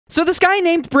So this guy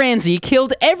named Branzy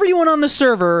killed everyone on the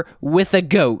server with a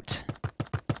goat.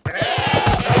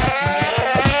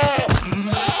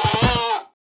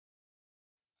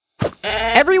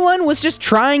 Everyone was just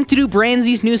trying to do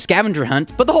Branzy's new scavenger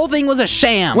hunt, but the whole thing was a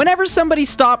sham. Whenever somebody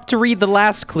stopped to read the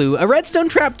last clue, a redstone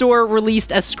trapdoor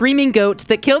released a screaming goat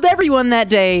that killed everyone that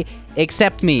day,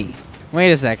 except me. Wait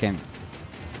a second.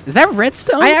 Is that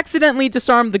redstone? I accidentally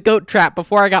disarmed the goat trap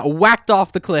before I got whacked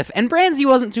off the cliff, and Branzy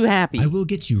wasn't too happy. I will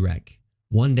get you, Rek.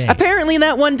 One day. Apparently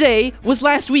that one day was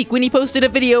last week when he posted a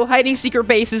video hiding secret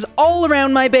bases all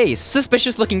around my base.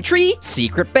 Suspicious looking tree,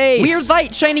 secret base. Weird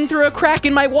light shining through a crack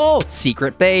in my wall,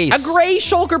 secret base. A gray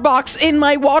shulker box in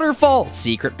my waterfall,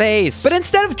 secret base. But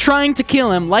instead of trying to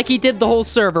kill him like he did the whole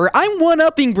server, I'm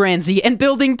one-upping Branzy and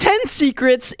building 10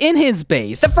 secrets in his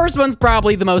base. The first one's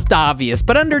probably the most obvious,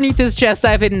 but underneath his chest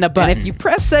I've hidden a button. And if you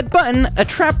press said button, a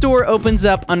trapdoor opens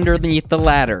up underneath the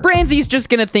ladder. Branzy's just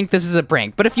gonna think this is a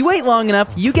prank, but if you wait long enough,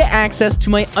 you get access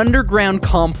to my underground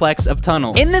complex of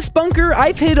tunnels. In this bunker,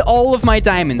 I've hid all of my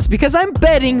diamonds because I'm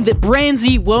betting that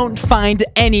Branzy won't find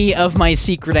any of my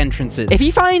secret entrances. If he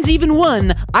finds even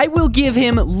one, I will give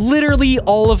him literally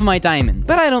all of my diamonds.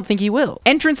 But I don't think he will.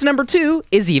 Entrance number 2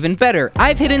 is even better.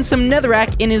 I've hidden some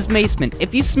netherrack in his basement.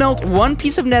 If you smelt one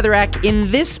piece of netherrack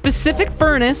in this specific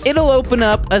furnace, it'll open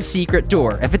up a secret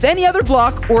door. If it's any other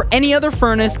block or any other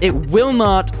furnace, it will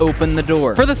not open the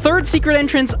door. For the third secret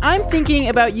entrance, I'm thinking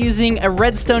about using a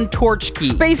redstone torch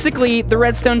key. Basically, the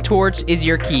redstone torch is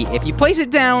your key. If you place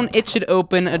it down, it should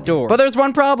open a door. But there's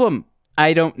one problem.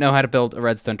 I don't know how to build a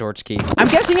redstone torch key. I'm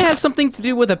guessing it has something to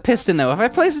do with a piston, though. If I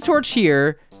place a torch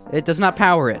here, it does not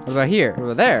power it. What about here? What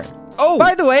about there? Oh!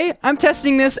 By the way, I'm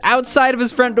testing this outside of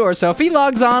his front door, so if he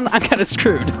logs on, I'm kinda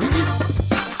screwed.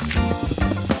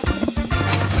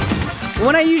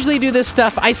 When I usually do this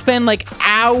stuff, I spend like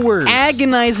hours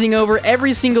agonizing over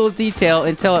every single detail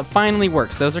until it finally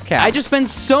works. Those are cows. I just spend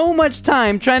so much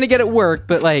time trying to get it work,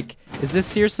 but like, is this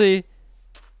seriously?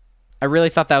 I really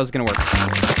thought that was gonna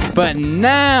work. But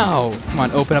now, come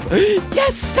on, open up.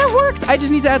 Yes, that worked. I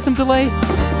just need to add some delay.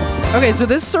 Okay, so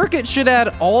this circuit should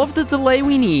add all of the delay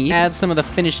we need, add some of the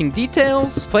finishing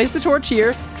details, place the torch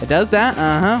here, it does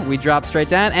that, we drop straight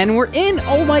down, and we're in!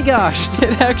 Oh my gosh,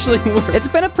 it actually works. It's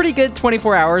been a pretty good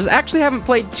 24 hours, actually haven't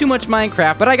played too much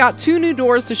Minecraft, but I got 2 new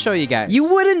doors to show you guys. You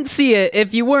wouldn't see it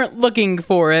if you weren't looking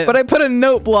for it, but I put a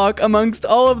note block amongst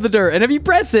all of the dirt, and if you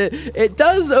press it, it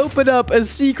does open up a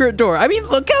secret door. I mean,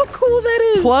 look how cool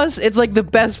that is! Plus, it's like the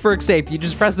best for escape. You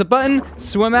just press the button,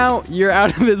 swim out, you're out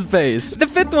of his base. The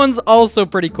 5th one's also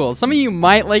pretty cool. Some of you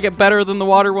might like it better than the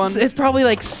water one. It's probably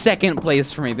like 2nd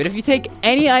place for me, but if you take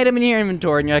any item in your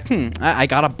inventory and you're like, I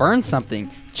gotta burn something,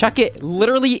 chuck it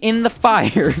literally in the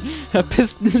fire. A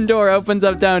piston door opens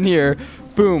up down here.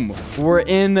 Boom, we're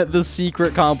in the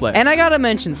secret complex. And I gotta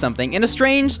mention something. In a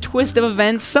strange twist of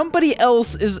events, somebody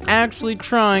else is actually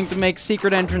trying to make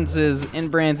secret entrances in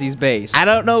Branzy's base. I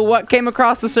don't know what came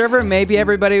across the server. Maybe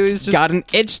everybody was just got an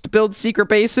itch to build secret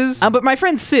bases. But my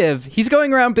friend Civ, he's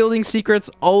going around building secrets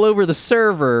all over the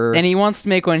server, and he wants to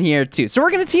make one here too. So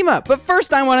we're gonna team up. But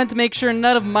first, I wanted to make sure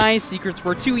none of my secrets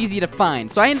were too easy to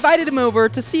find. So I invited him over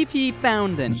to see if he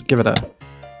found any. Just give it a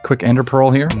quick ender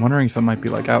pearl here. I'm wondering if it might be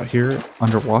like out here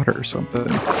underwater or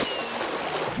something.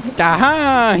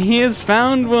 Aha! He has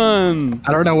found one!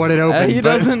 I don't know what it opened. He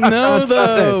doesn't know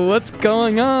though. What's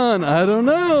going on? I don't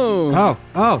know.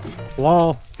 Oh,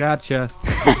 lol. Gotcha.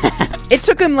 It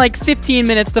took him like 15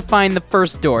 minutes to find the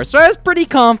first door, so I was pretty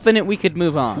confident we could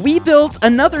move on. We built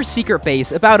another secret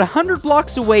base about 100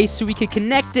 blocks away so we could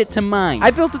connect it to mine.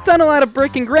 I built a tunnel out of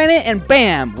brick and granite, and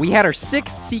bam! We had our 6th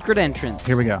secret entrance.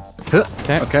 Here we go.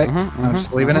 Okay. I'm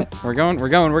just leaving it. We're going.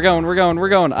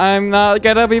 I'm not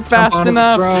gonna be fast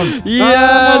enough.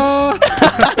 Yes!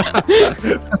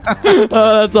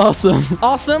 Oh, that's awesome.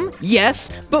 Awesome,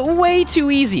 yes, but way too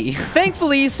easy.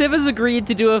 Thankfully, Civ has agreed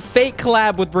to do a fake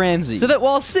collab with Branzy, so that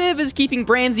while Civ is keeping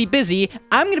Branzy busy,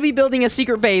 I'm gonna be building a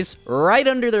secret base right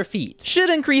under their feet. Should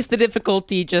increase the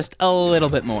difficulty just a little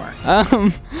bit more.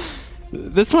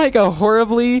 This might go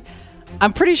horribly.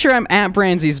 I'm pretty sure I'm at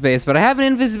Branzy's base, but I have an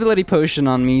invisibility potion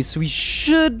on me, so we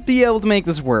should be able to make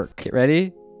this work. Okay,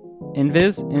 ready?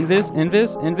 Invis.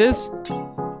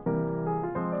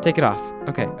 Take it off.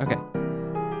 Okay.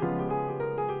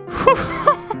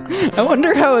 I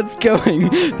wonder how it's going.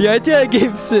 The idea I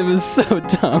gave Civ is so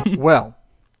dumb. Well.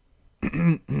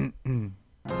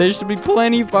 They should be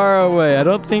plenty far away. I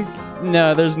don't think...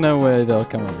 No, there's no way they'll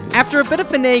come over here. After a bit of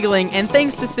finagling, and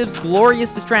thanks to Civ's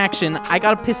glorious distraction, I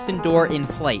got a piston door in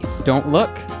place. Don't look.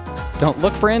 Don't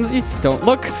look, Branzy. Don't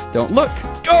look. Don't look.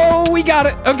 Oh, we got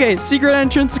it. Okay, secret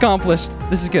entrance accomplished.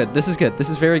 This is good. This is good. This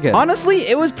is very good. Honestly,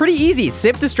 it was pretty easy.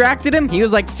 Sip distracted him. He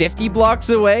was like 50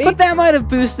 blocks away. But that might have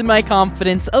boosted my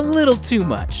confidence a little too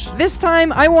much. This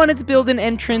time, I wanted to build an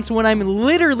entrance when I'm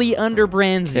literally under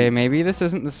Branzy. Okay, maybe this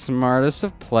isn't the smartest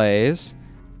of plays.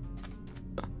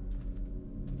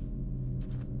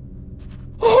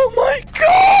 Oh my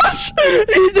gosh!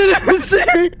 He didn't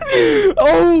say.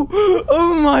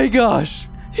 Oh my gosh.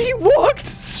 He walked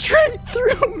straight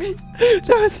through me.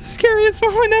 That was the scariest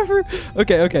moment ever.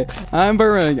 Okay. I'm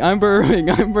burrowing.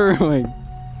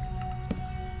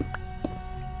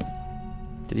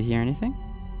 Did he hear anything?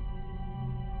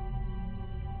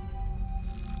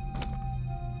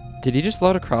 Did he just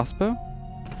load a crossbow?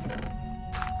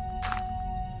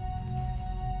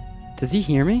 Does he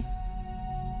hear me?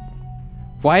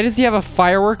 Why does he have a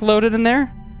firework loaded in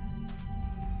there?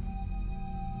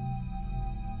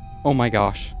 Oh my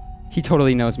gosh. He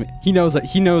totally knows me. He knows it.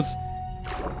 He knows.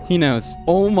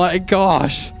 Oh my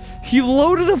gosh. He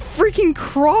loaded a freaking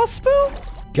crossbow?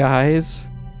 Guys,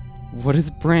 what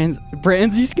is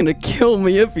Branzy's gonna kill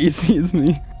me if he sees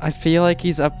me. I feel like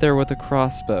he's up there with a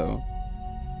crossbow.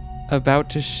 About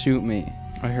to shoot me.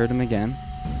 I heard him again.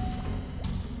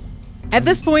 At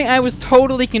this point, I was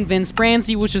totally convinced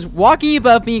Branzy was just walking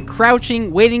above me,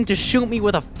 crouching, waiting to shoot me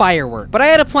with a firework. But I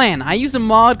had a plan. I used a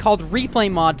mod called Replay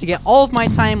Mod to get all of my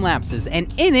time lapses, and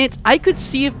in it, I could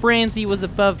see if Branzy was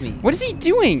above me. What is he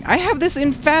doing? I have this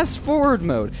in fast forward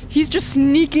mode. He's just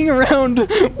sneaking around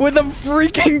with a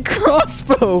freaking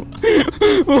crossbow.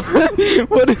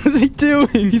 What is he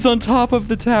doing? He's on top of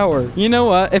the tower. You know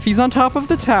what? If he's on top of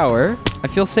the tower, I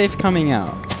feel safe coming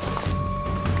out.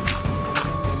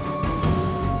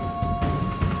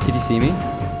 Did he see me?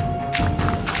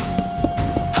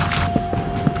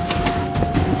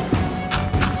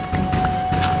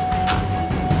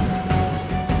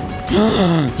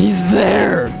 He's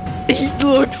there! He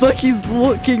looks like he's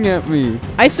looking at me.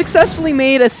 I successfully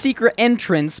made a secret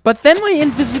entrance, but then my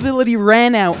invisibility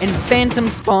ran out and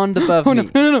phantoms spawned above me.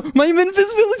 No. My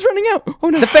invisibility's running out. Oh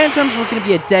no. The phantoms were gonna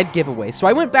be a dead giveaway, so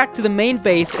I went back to the main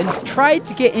base and tried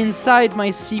to get inside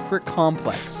my secret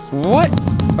complex. What?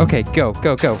 Okay, go.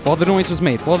 While the noise was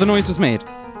made.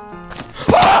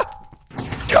 Ah!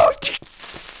 Go!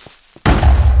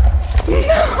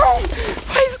 No!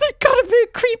 Why is there gotta be a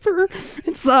creeper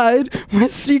inside my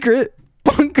secret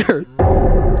bunker?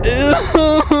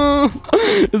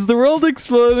 Is the world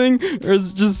exploding, or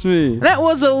is it just me? That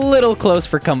was a little close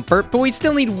for comfort, but we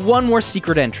still need one more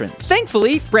secret entrance.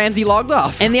 Thankfully, Branzy logged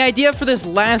off. And the idea for this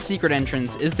last secret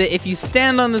entrance is that if you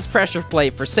stand on this pressure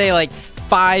plate for, say, like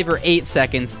 5 or 8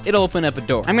 seconds, it'll open up a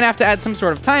door. I'm gonna have to add some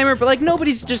sort of timer, but like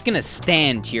nobody's just gonna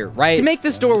stand here, right? To make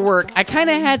this door work, I kind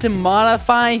of had to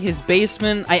modify his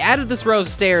basement. I added this row of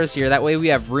stairs here, that way we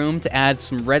have room to add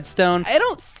some redstone. I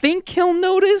don't think he'll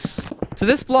notice. So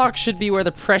this block should be where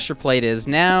the pressure plate is.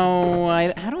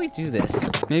 Now, how do we do this?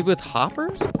 Maybe with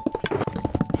hoppers?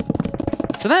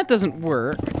 So that doesn't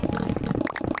work.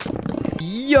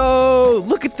 Yo,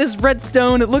 look at this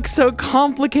redstone. It looks so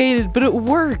complicated, but it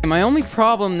works. And my only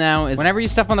problem now is whenever you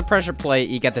step on the pressure plate,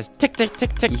 you get this tick, tick,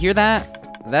 tick, tick. You hear that?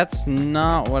 That's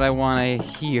not what I want to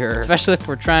hear, especially if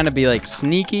we're trying to be like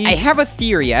sneaky. I have a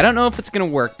theory. I don't know if it's gonna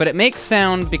work, but it makes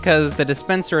sound because the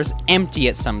dispenser is empty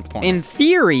at some point. In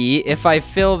theory, if I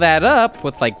fill that up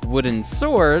with like wooden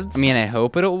swords, I mean, I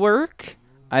hope it'll work.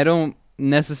 I don't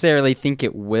necessarily think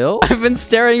it will. I've been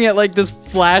staring at like this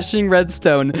flashing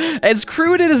redstone. As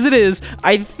crude as it is,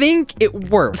 I think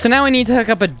it works. So now I need to hook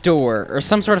up a door or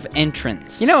some sort of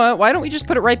entrance. You know what? Why don't we just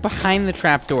put it right behind the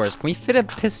trap doors? Can we fit a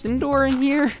piston door in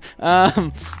here?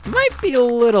 Might be a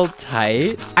little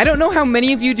tight. I don't know how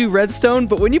many of you do redstone,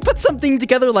 but when you put something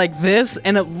together like this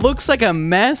and it looks like a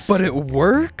mess, but it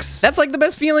works, that's like the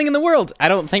best feeling in the world. I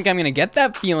don't think I'm gonna get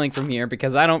that feeling from here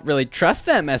because I don't really trust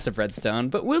that mess of redstone,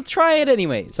 but we'll try it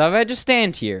anyways. So if I just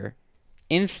stand here,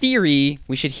 in theory,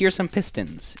 we should hear some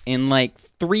pistons in like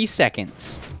 3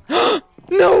 seconds.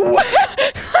 No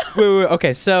way! Wait,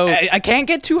 okay, so I can't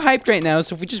get too hyped right now,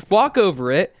 so if we just walk over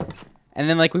it, and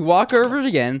then like we walk over it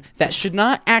again, that should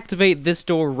not activate this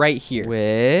door right here.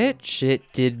 Which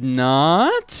it did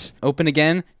not. Open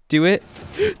again, do it.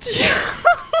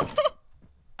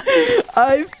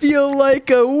 I feel like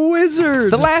a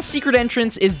wizard. The last secret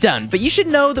entrance is done, but you should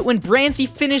know that when Branzy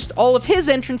finished all of his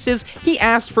entrances, he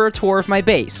asked for a tour of my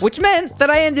base, which meant that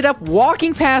I ended up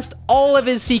walking past all of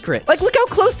his secrets. Like, look how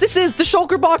close this is. The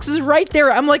shulker box is right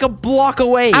there. I'm like a block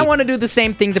away. I want to do the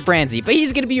same thing to Branzy, but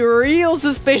he's gonna be real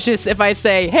suspicious if I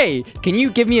say, hey, can you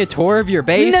give me a tour of your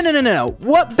base? No.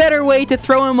 What better way to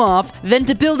throw him off than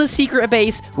to build a secret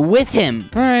base with him?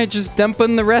 All right, just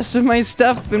dumping the rest of my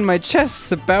stuff in my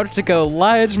chests, about to go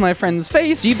lie to my friend's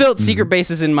face. So you built secret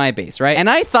bases in my base, right? And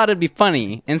I thought it'd be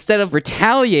funny, instead of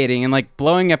retaliating and like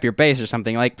blowing up your base or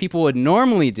something like people would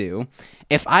normally do,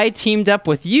 if I teamed up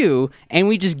with you and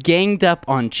we just ganged up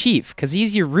on Chief, because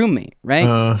he's your roommate, right?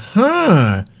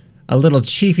 Uh-huh. A little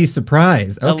chiefy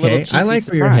surprise. Okay, I like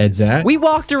where your head's at. We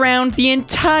walked around the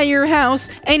entire house,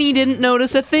 and he didn't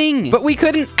notice a thing. But we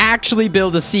couldn't actually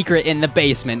build a secret in the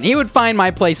basement. He would find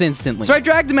my place instantly. So I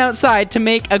dragged him outside to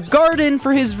make a garden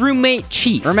for his roommate,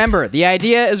 Chief. Remember, the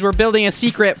idea is we're building a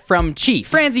secret from Chief.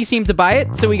 Branzy seemed to buy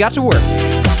it, so we got to work.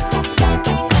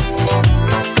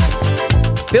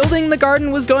 Building the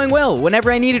garden was going well. Whenever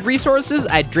I needed resources,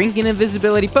 I'd drink an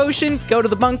invisibility potion, go to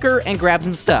the bunker, and grab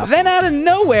some stuff. Then out of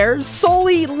nowhere,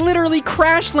 Sully literally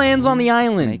crash lands on the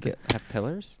island. Make it have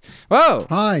pillars? Whoa.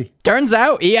 Hi. Turns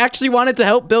out he actually wanted to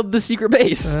help build the secret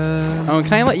base. Oh,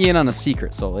 can I let you in on a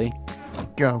secret, Sully?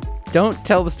 Go. Don't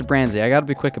tell this to Branzy. I gotta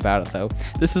be quick about it, though.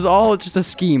 This is all just a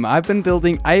scheme. I've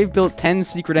built 10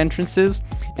 secret entrances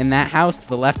in that house to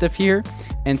the left of here.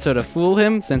 And so to fool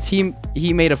him, since he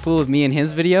made a fool of me in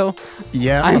his video,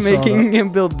 yeah, I'm making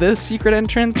him build this secret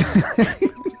entrance.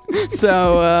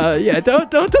 So, yeah, don't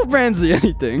tell Branzy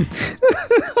anything.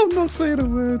 I'm not saying a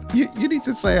word. You need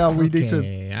to say how we need to...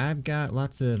 Okay, I've got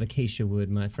lots of acacia wood,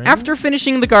 my friend. After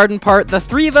finishing the garden part, the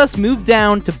three of us moved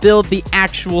down to build the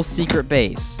actual secret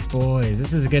base. Boys,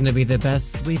 this is gonna be the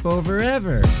best sleepover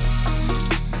ever.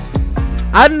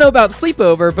 I don't know about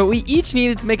sleepover, but we each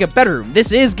needed to make a bedroom.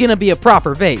 This is gonna be a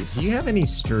proper base. Do you have any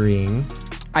string?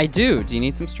 I do. Do you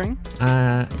need some string?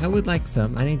 I would like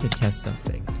some. I need to test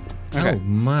something. Okay. Oh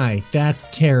my, that's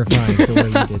terrifying the way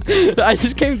you did that. I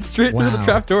just came straight through the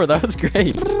trap door. That was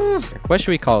great. What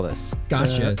should we call this?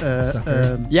 Gotcha,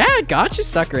 sucker. Yeah, gotcha,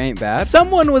 sucker ain't bad.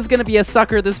 Someone was gonna be a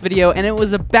sucker this video, and it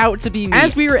was about to be me.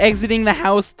 As we were exiting the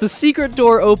house, the secret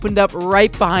door opened up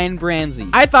right behind Branzy.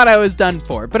 I thought I was done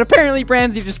for, but apparently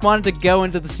Branzy just wanted to go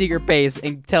into the secret base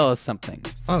and tell us something.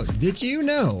 Oh, did you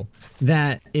know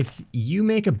that if you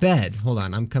make a bed, hold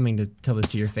on, I'm coming to tell this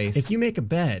to your face. If you make a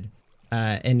bed,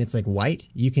 and it's like white,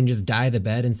 you can just dye the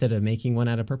bed instead of making one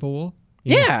out of purple wool.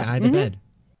 You just dye the bed.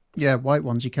 Yeah, white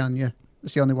ones you can, yeah.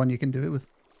 That's the only one you can do it with.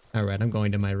 All right, I'm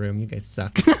going to my room. You guys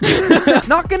suck.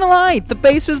 Not gonna lie, the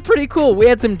base was pretty cool. We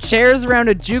had some chairs around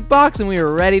a jukebox and we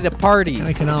were ready to party. Now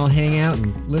we can all hang out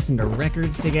and listen to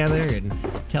records together and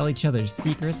tell each other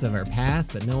secrets of our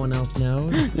past that no one else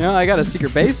knows. You know, I got a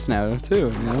secret base now too,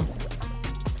 you know?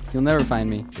 You'll never find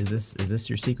me. Is this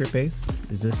your secret base?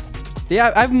 Is this...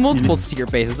 Yeah, I have multiple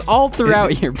secret bases all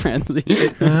throughout here, Branzy.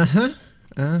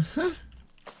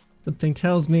 Something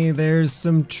tells me there's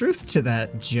some truth to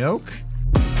that joke.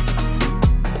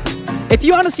 If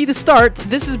you want to see the start,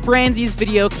 this is Branzy's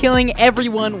video killing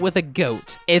everyone with a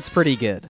goat. It's pretty good.